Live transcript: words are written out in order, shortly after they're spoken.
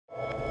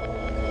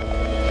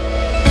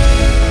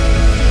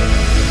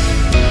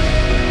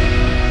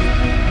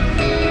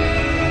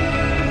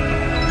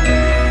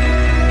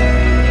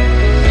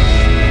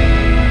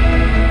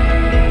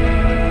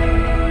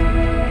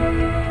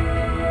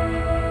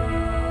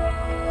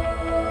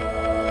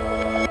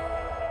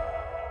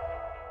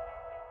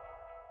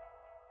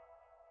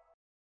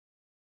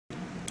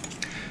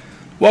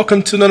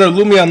Welcome to another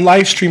Lumion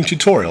live stream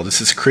tutorial.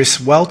 This is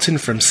Chris Welton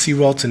from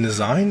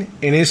CweltonDesign.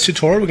 In this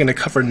tutorial, we're going to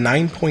cover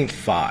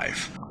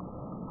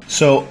 9.5.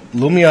 So,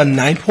 Lumion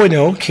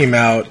 9.0 came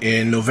out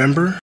in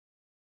November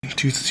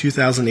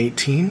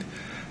 2018,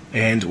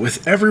 and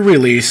with every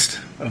release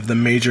of the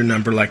major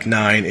number like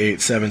 9, 8,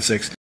 7,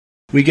 6,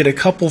 we get a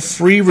couple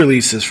free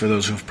releases for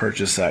those who've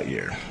purchased that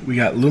year. We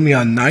got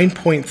Lumion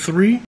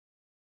 9.3,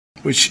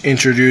 which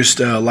introduced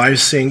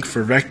live sync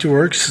for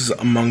Vectorworks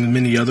among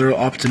many other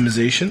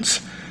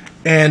optimizations.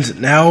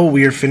 And now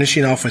we are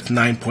finishing off with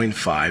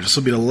 9.5. This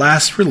will be the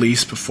last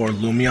release before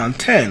Lumion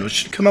 10, which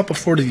should come out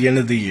before the end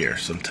of the year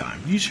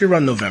sometime, usually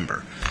around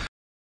November.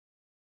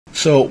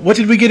 So what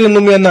did we get in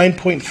Lumion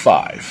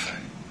 9.5?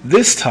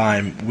 This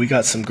time we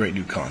got some great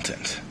new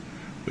content,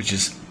 which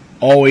is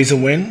always a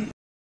win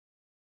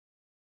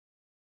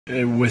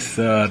with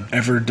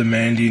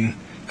ever-demanding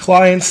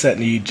clients that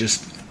need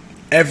just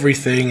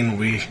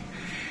everything,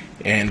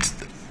 and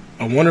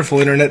a wonderful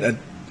internet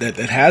that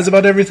has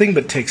about everything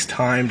but takes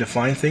time to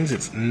find things.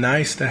 It's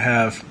nice to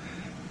have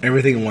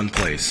everything in one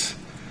place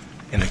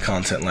in the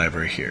content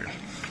library here.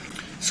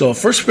 So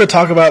first we're going to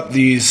talk about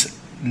these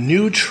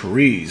new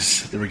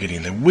trees that we're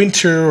getting, the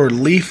winter or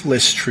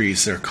leafless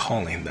trees they're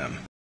calling them.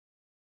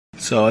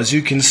 So as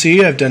you can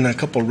see, I've done a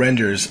couple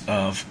renders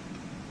of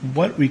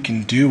what we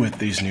can do with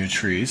these new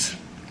trees.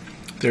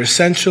 They're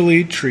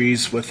essentially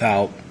trees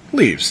without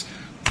leaves.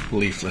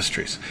 Leafless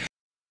trees.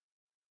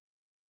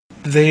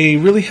 They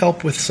really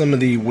help with some of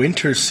the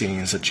winter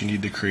scenes that you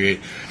need to create,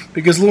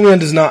 because Lumion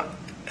does not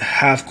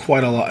have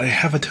quite a lot. They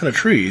have a ton of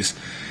trees.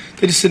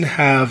 They just didn't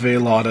have a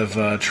lot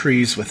of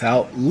trees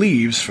without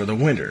leaves for the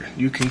winter.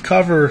 You can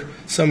cover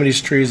some of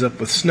these trees up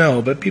with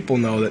snow, but people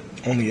know that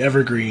only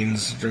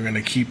evergreens are going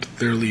to keep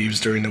their leaves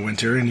during the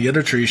winter, and the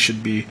other trees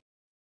should be,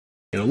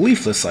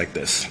 leafless like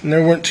this. And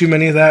there weren't too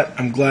many of that.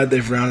 I'm glad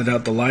they've rounded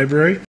out the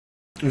library.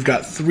 We've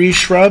got 3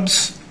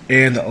 shrubs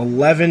and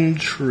 11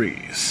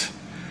 trees.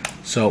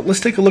 So let's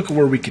take a look at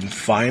where we can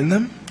find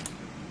them.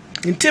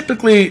 And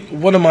typically,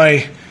 one of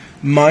my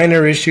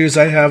minor issues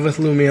I have with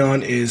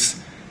Lumion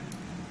is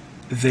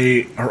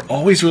they are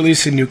always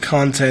releasing new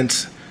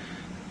content,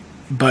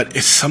 but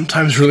it's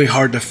sometimes really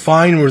hard to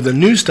find where the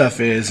new stuff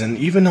is. And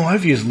even though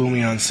I've used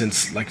Lumion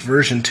since like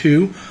version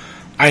 2,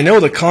 I know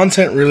the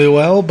content really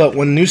well, but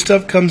when new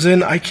stuff comes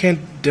in, I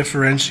can't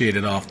differentiate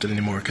it often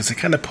anymore because they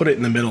kind of put it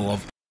in the middle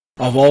of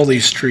all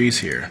these trees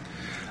here.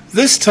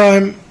 This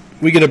time,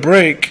 we get a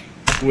break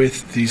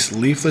with these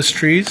leafless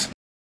trees.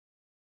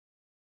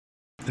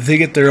 They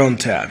get their own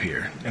tab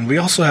here. And we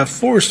also have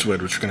forest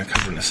wood, which we're going to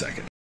cover in a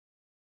second.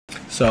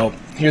 So,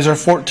 here's our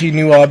 14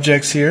 new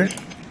objects here.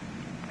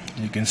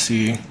 You can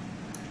see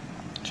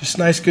just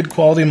nice, good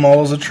quality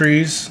models of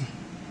trees,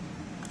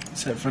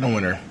 except for the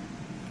winter.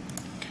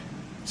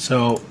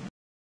 So,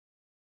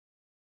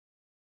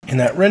 in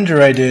that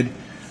render I did,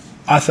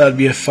 I thought it'd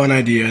be a fun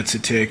idea to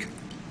take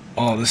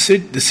all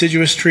the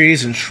deciduous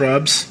trees and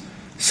shrubs,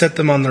 set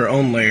them on their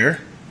own layer,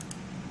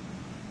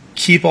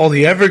 keep all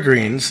the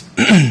evergreens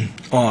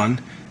on,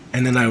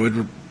 and then I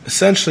would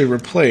essentially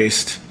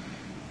replace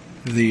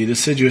the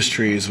deciduous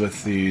trees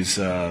with these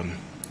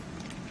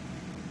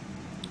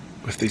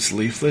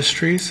leafless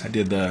trees. I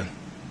did the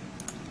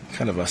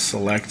kind of a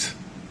select,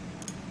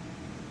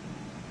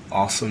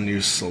 awesome new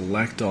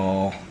select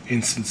all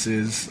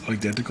instances,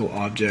 identical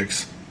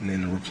objects, and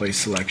then replace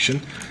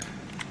selection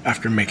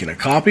after making a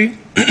copy.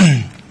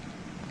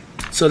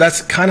 So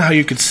that's kind of how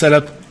you could set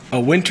up a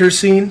winter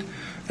scene,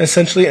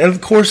 essentially. And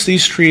of course,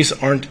 these trees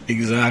aren't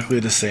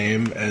exactly the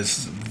same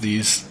as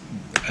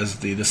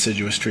the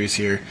deciduous trees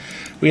here.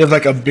 We have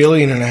like 1.5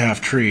 billion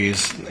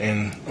trees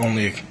and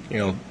only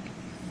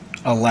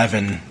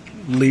 11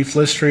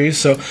 leafless trees.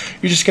 So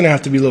you're just going to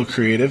have to be a little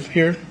creative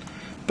here.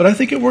 But I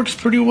think it works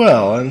pretty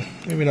well, and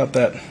maybe not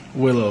that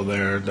willow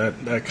there.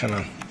 That kind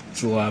of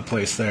is a lot of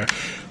place there,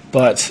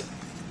 but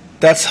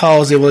that's how I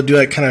was able to do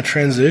that kind of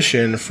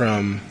transition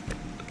from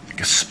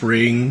like a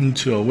spring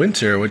to a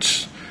winter,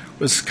 which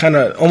was kind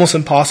of almost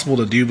impossible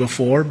to do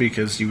before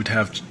because you would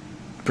have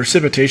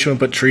precipitation,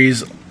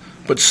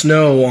 put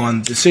snow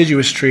on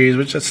deciduous trees,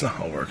 which that's not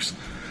how it works.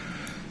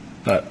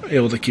 But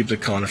able to keep the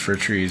conifer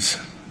trees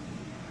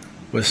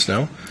with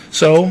snow.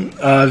 So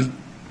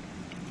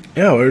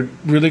yeah, we're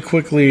really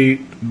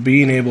quickly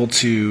being able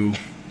to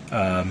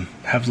have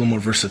a little more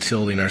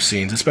versatility in our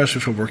scenes, especially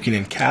if we're working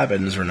in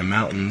cabins or in the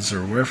mountains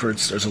or wherever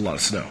there's a lot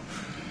of snow.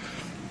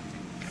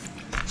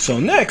 So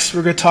next,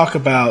 we're going to talk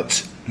about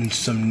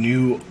some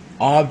new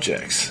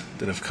objects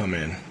that have come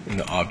in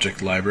the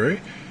object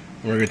library.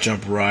 We're going to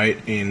jump right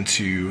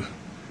into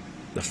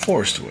the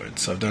forest wood.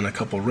 So I've done a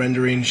couple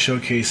renderings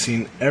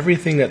showcasing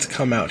everything that's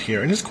come out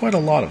here, and there's quite a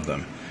lot of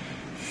them.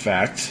 In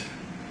fact,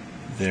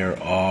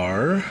 there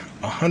are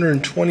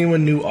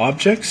 121 new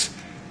objects.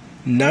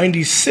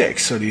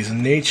 96 are these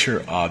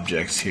nature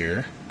objects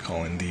here,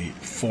 calling the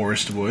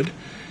forest wood.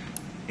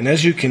 And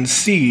as you can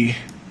see,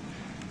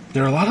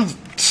 there are a lot of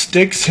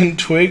sticks and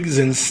twigs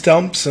and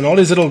stumps and all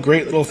these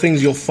great little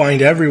things you'll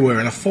find everywhere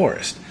in a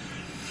forest.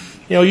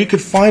 You know, you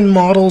could find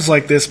models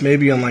like this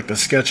maybe on like the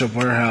SketchUp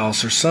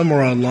warehouse or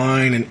somewhere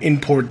online and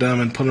import them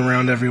and put them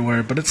around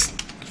everywhere, but it's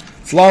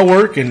a lot of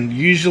work, and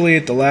usually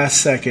at the last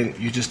second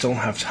you just don't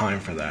have time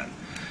for that.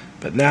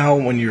 But now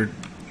when you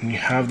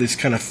have this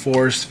kind of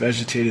forest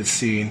vegetated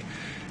scene,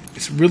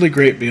 it's really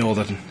great to be able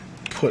to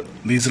put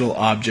these little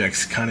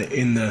objects kind of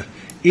in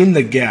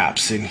the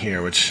gaps in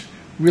here, which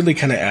really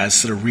kind of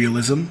adds to the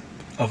realism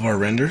of our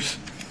renders.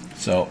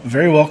 So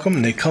very welcome,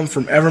 and they come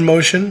from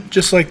Evermotion,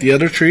 just like the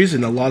other trees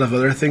and a lot of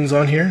other things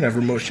on here.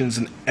 Evermotion is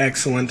an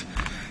excellent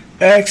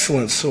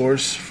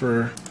source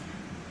for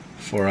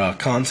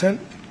content.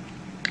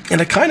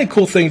 And a kind of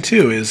cool thing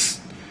too is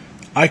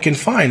I can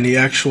find the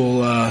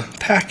actual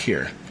pack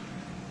here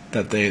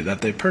that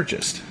they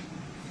purchased.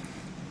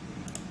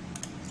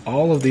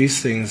 All of these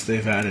things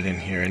they've added in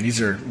here, and these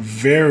are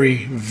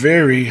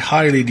very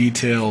highly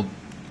detailed.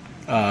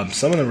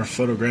 Some of them are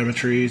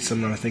photogrammetry, some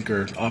of them I think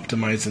are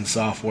optimized in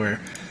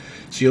software.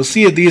 So you'll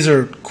see that these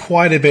are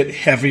quite a bit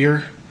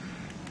heavier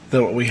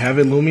than what we have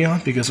in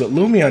Lumion, because what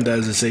Lumion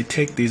does is they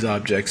take these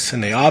objects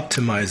and they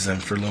optimize them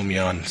for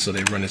Lumion so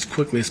they run as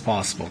quickly as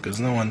possible, because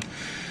no one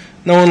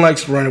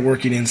likes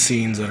working in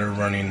scenes that are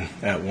running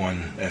at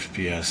 1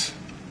 FPS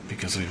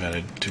because we've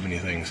added too many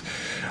things.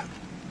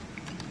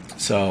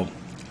 So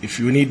if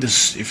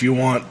you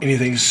want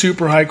anything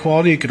super high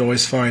quality, you could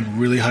always find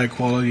really high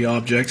quality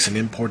objects and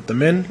import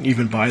them in,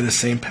 even buy the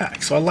same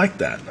pack. So I like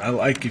that. I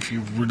like if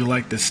you really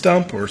like this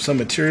stump or some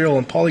material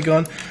on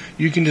Polygon,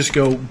 you can just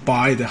go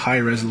buy the high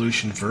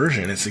resolution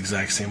version. It's the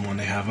exact same one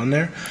they have on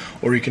there.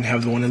 Or you can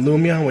have the one in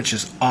Lumion, which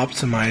is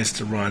optimized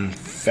to run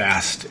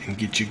fast and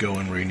get you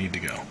going where you need to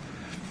go.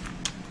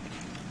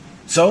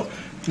 So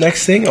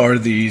next thing are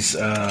these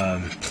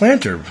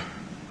planter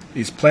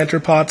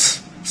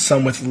pots.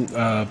 Some with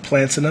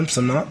plants in them,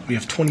 some not. We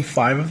have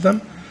 25 of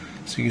them.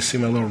 So you can see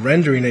my little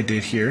rendering I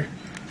did here.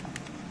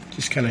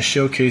 Just kind of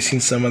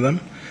showcasing some of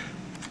them.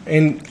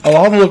 And a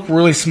lot of them look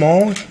really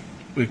small.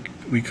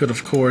 We could,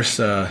 of course,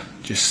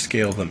 just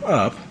scale them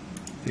up,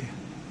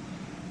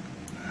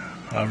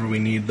 however we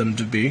need them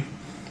to be.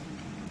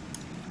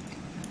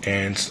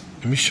 And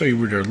let me show you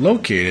where they're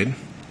located.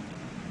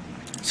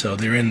 So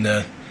they're in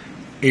the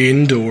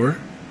Indoor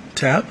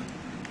tab,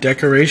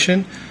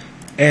 Decoration.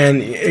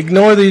 And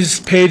ignore these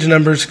page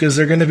numbers because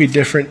they're going to be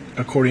different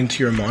according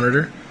to your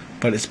monitor,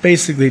 but it's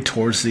basically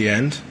towards the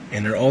end,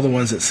 and they're all the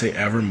ones that say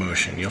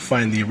Evermotion. You'll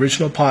find the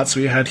original pots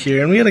we had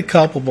here, and we had a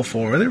couple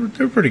before.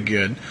 They're pretty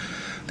good.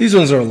 These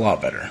ones are a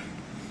lot better.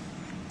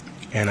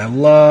 And I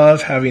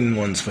love having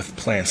ones with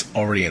plants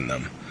already in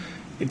them.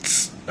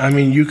 I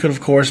mean, you could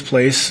of course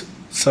place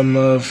some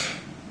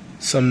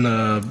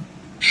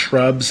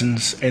shrubs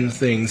and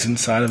things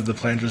inside of the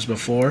planters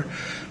before,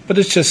 but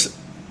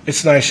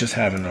it's nice just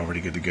having it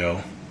already good to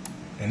go.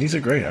 And these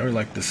are great. I really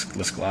like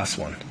this glass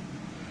one.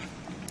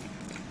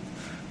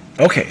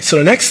 Okay, so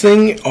the next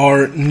thing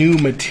are new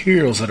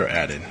materials that are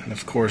added. And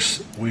of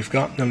course, we've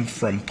gotten them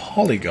from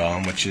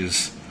Polygon, which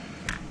is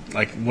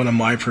like one of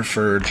my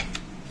preferred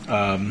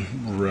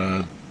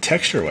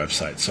texture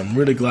websites. So I'm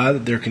really glad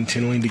that they're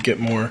continuing to get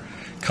more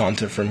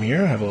content from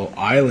here. I have a little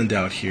island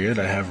out here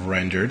that I have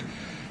rendered,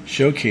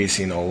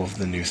 showcasing all of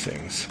the new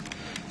things.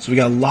 So we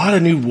got a lot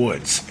of new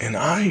woods, and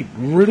I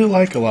really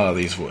like a lot of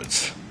these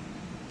woods.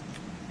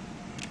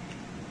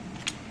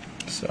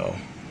 So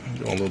I'm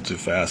going a little too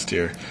fast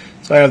here.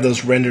 So I have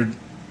those rendered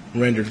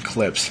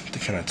clips to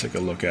kind of take a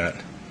look at.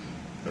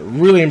 I'm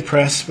really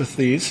impressed with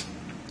these.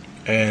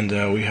 And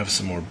we have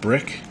some more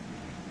brick,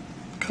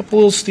 a couple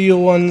little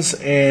steel ones,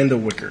 and a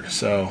wicker.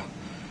 So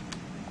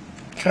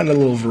kind of a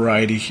little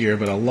variety here,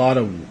 but a lot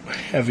of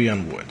heavy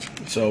on wood.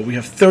 So we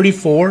have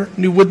 34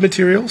 new wood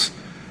materials.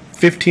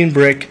 15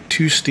 brick,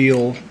 2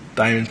 steel,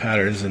 diamond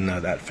patterns, and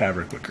that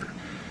fabric wicker.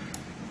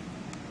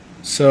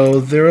 So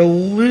they're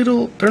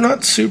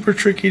not super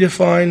tricky to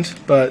find,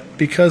 but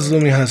because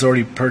Lumion has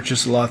already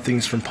purchased a lot of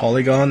things from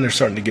Polygon, they're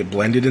starting to get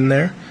blended in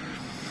there.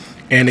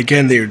 And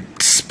again, they're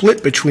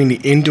split between the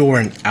indoor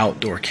and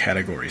outdoor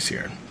categories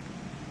here.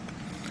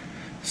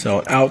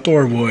 So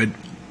outdoor wood,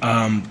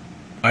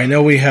 I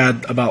know we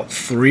had about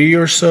 3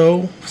 or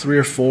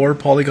 4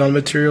 Polygon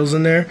materials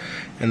in there,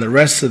 and the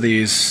rest of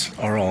these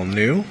are all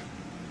new.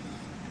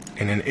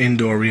 And in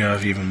indoor we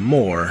have even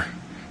more.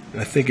 And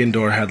I think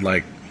indoor had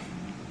like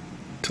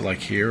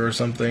here or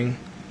something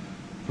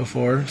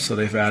before, so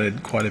they've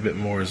added quite a bit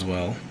more as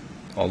well.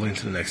 I'll link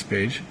to the next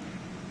page.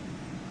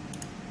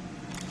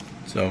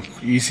 So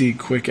easy,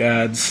 quick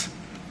adds.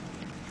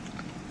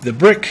 The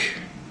brick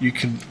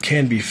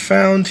can be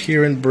found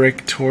here in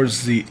brick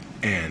towards the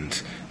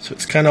end. So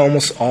it's kind of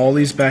almost all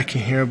these back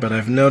in here, but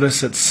I've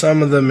noticed that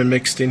some of them are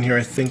mixed in here,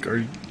 I think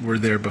were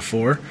there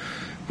before.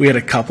 We had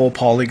a couple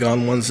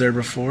Polygon ones there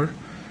before,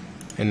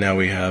 and now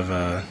we have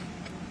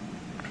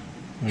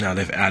now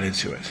they've added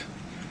to it.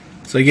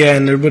 So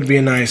again, there would be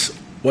a nice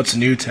what's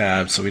new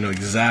tab, so we know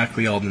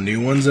exactly all the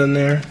new ones in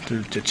there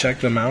to check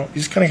them out.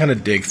 You just kind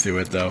of dig through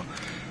it though.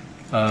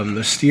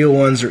 The steel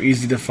ones are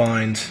easy to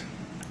find,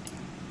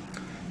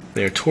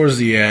 They're towards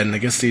the end. I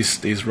guess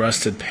these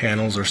rusted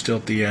panels are still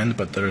at the end,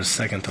 but they're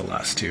second to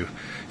last too.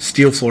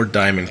 Steel floor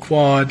diamond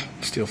quad,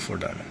 steel floor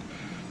diamond.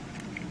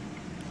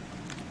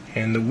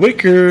 And the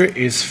wicker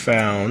is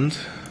found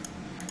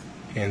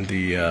in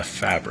the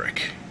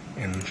fabric,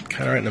 and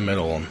kind of right in the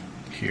middle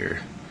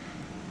here.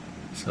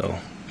 So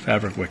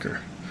fabric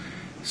wicker.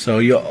 So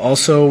you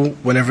also,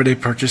 whenever they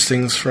purchase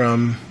things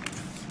from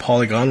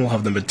Polygon, will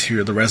have the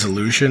material, the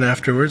resolution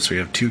afterwards. So we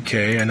have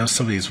 2K. I know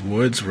some of these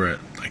woods were at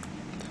like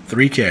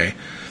 3K.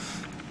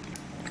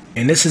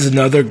 And this is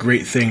another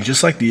great thing,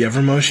 just like the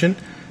Evermotion.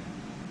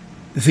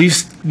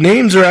 These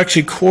names are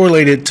actually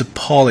correlated to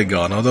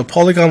Polygon, although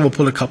Polygon will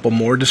put a couple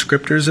more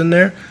descriptors in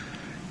there.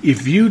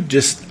 If you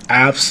just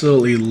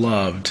absolutely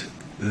loved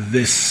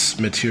this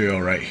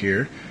material right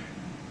here,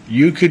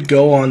 you could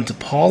go on to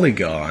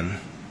Polygon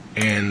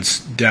and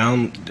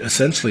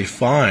essentially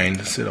find,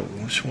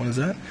 which one is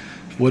that?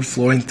 Wood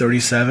flooring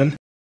 37.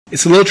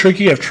 It's a little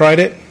tricky, I've tried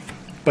it,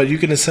 but you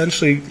can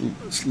essentially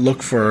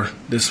look for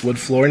this wood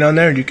flooring on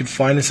there, and you can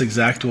find this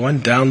exact one,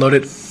 download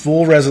it,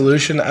 full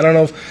resolution. I don't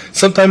know,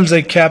 sometimes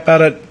they cap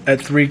out at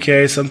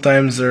 3K,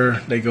 sometimes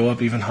they go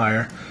up even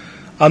higher.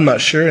 I'm not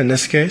sure in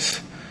this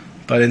case,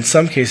 but in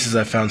some cases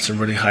I found some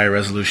really high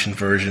resolution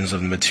versions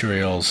of the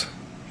materials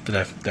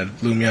that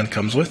Lumion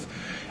comes with,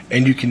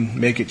 and you can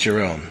make it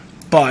your own.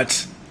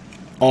 But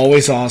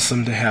always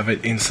awesome to have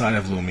it inside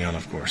of Lumion,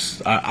 of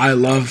course. I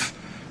love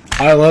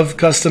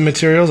custom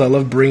materials. I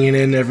love bringing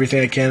in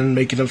everything I can,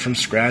 making them from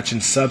scratch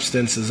in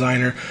Substance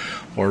Designer,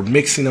 or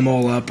mixing them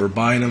all up, or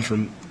buying them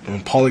from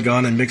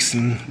Polygon and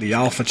mixing the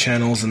alpha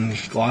channels and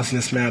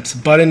glossiness maps.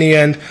 But in the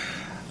end,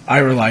 I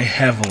rely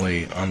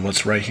heavily on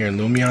what's right here in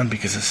Lumion,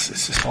 because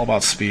it's just all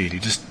about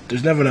speed.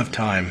 There's never enough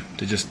time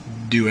to just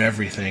do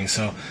everything.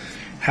 So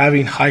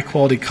having high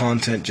quality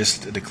content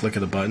just at the click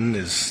of the button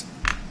is,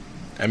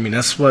 I mean,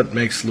 that's what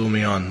makes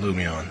Lumion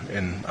Lumion,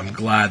 and I'm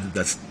glad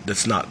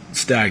that's not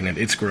stagnant.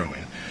 It's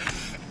growing.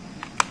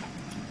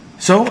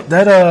 So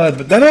that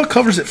all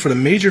covers it for the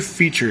major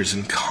features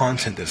and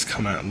content that's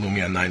come out in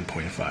Lumion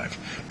 9.5.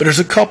 But there's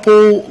a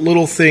couple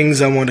little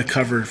things I want to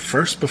cover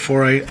first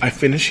before I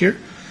finish here.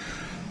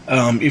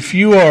 If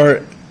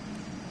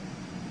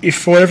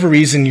for whatever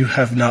reason you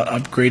have not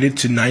upgraded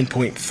to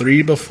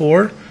 9.3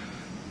 before,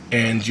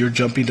 and you're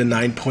jumping to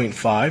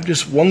 9.5,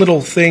 just one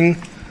little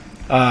thing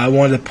I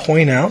wanted to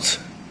point out.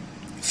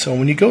 So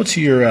when you go to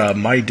your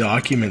My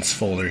Documents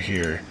folder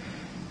here,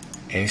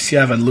 and you see I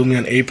have a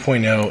Lumion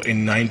 8.0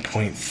 and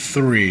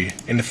 9.3,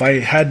 and if I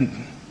had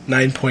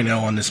 9.0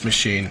 on this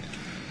machine,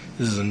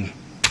 this is a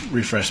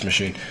refresh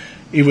machine,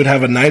 it would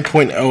have a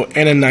 9.0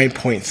 and a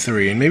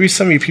 9.3, and maybe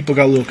some of you people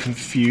got a little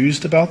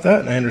confused about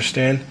that, and I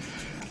understand.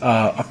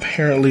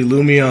 Apparently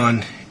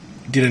Lumion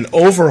did an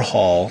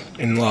overhaul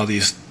in a lot of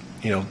these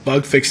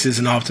bug fixes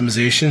and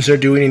optimizations they're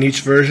doing in each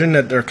version,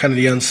 that they're kind of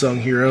the unsung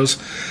heroes.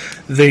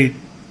 They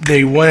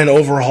went and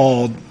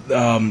overhauled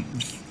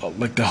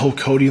like the whole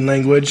coding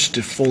language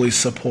to fully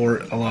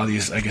support a lot of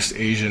these, I guess,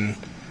 Asian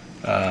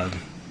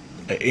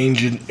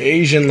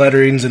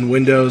letterings in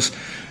Windows,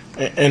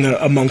 and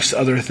amongst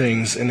other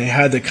things. And they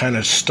had to kind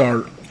of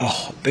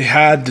they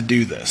had to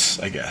do this,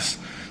 I guess.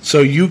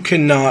 So you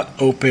cannot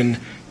open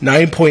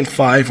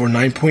 9.5 or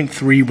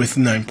 9.3 with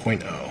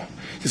 9.0.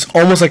 It's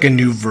almost like a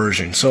new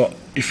version. So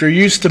if you're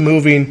used to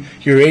moving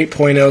your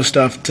 8.0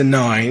 stuff to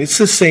 9, it's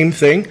the same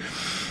thing.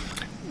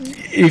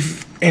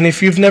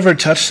 If you've never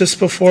touched this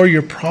before,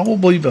 you're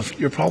probably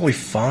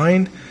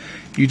fine.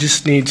 You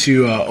just need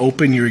to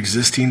open your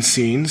existing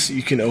scenes.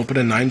 You can open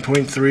a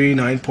 9.3,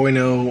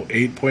 9.0,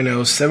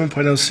 8.0,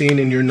 7.0 scene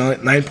in your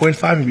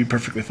 9.5 and be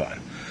perfectly fine.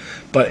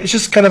 But it's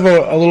just kind of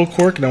a little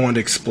quirk, and I wanted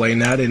to explain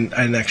that, and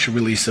actually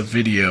release a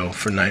video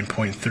for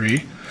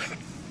 9.3.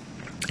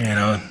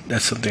 And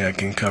that's something I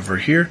can cover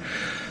here.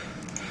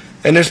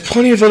 And there's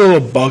plenty of little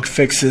bug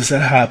fixes that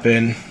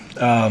happen.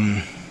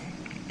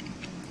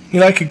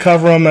 I could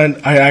cover them,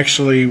 and I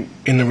actually,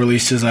 in the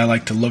releases, I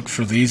like to look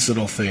for these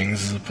little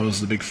things as opposed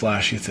to the big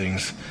flashy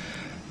things.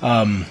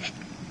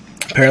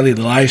 Apparently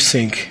the Live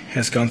Sync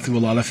has gone through a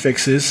lot of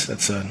fixes.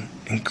 That's an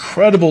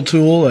incredible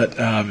tool that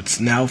it's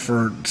now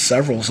for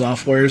several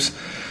softwares,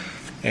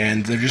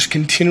 and they're just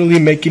continually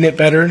making it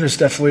better. There's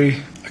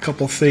definitely a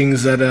couple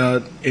things that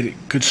it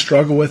could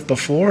struggle with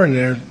before,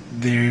 and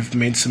they've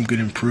made some good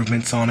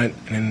improvements on it.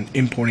 And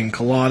importing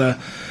Collada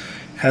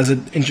has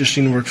an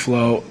interesting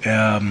workflow.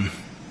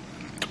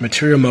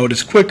 Material mode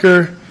is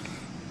quicker.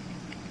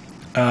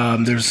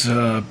 There's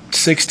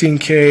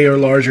 16K or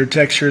larger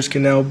textures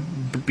can now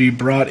be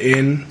brought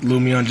in.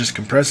 Lumion just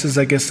compresses.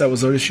 I guess that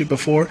was the issue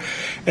before.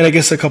 And I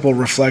guess a couple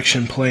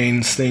reflection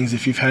planes things.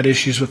 If you've had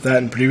issues with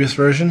that in previous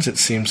versions, it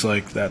seems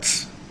like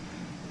that's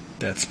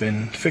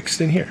been fixed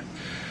in here.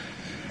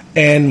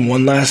 And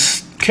one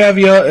last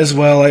caveat as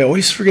well, I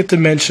always forget to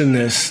mention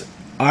this.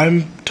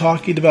 I'm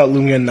talking about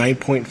Lumion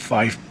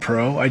 9.5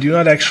 Pro. I do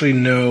not actually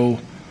know,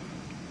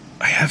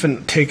 I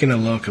haven't taken a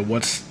look at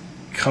what's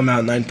come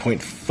out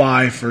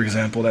 9.5, for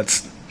example,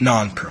 that's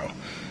non-Pro.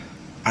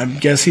 I'm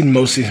guessing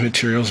most of these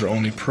materials are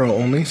only Pro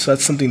only, so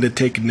that's something to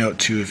take note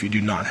to. If you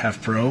do not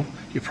have Pro,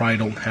 you probably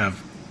don't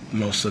have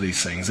most of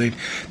these things.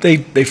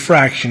 They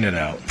fraction it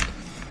out.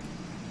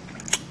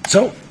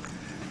 So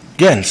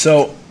again,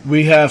 so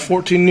we have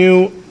 14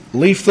 new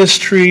leafless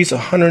trees,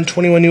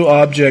 121 new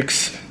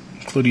objects,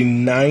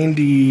 including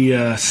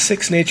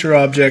 96 nature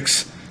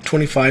objects,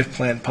 25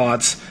 plant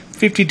pots,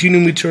 52 new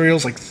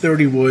materials, like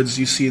 30 woods.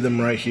 You see them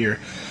right here.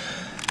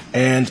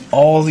 And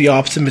all the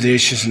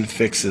optimizations and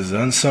fixes,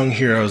 unsung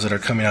heroes that are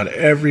coming out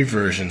every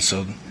version.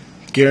 So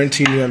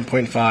guaranteed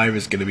 9.5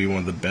 is going to be one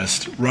of the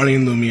best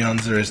running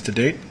Lumions there is to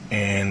date,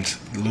 and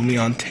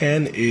Lumion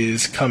 10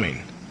 is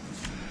coming.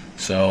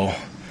 So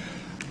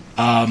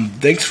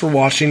thanks for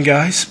watching,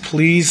 guys.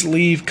 Please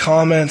leave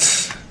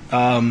comments.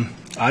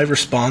 I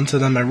respond to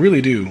them. I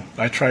really do.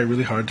 I try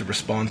really hard to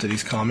respond to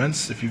these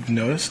comments, if you've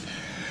noticed.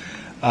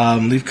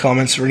 Leave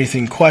comments or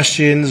anything,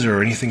 questions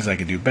or any things I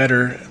could do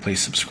better. Please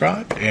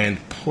subscribe, and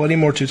plenty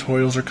more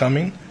tutorials are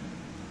coming.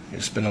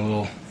 There's been a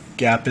little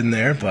gap in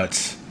there,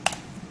 but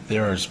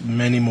there is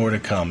many more to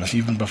come,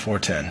 even before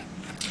 10.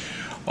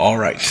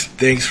 Alright,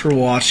 thanks for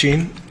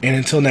watching, and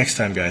until next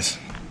time, guys.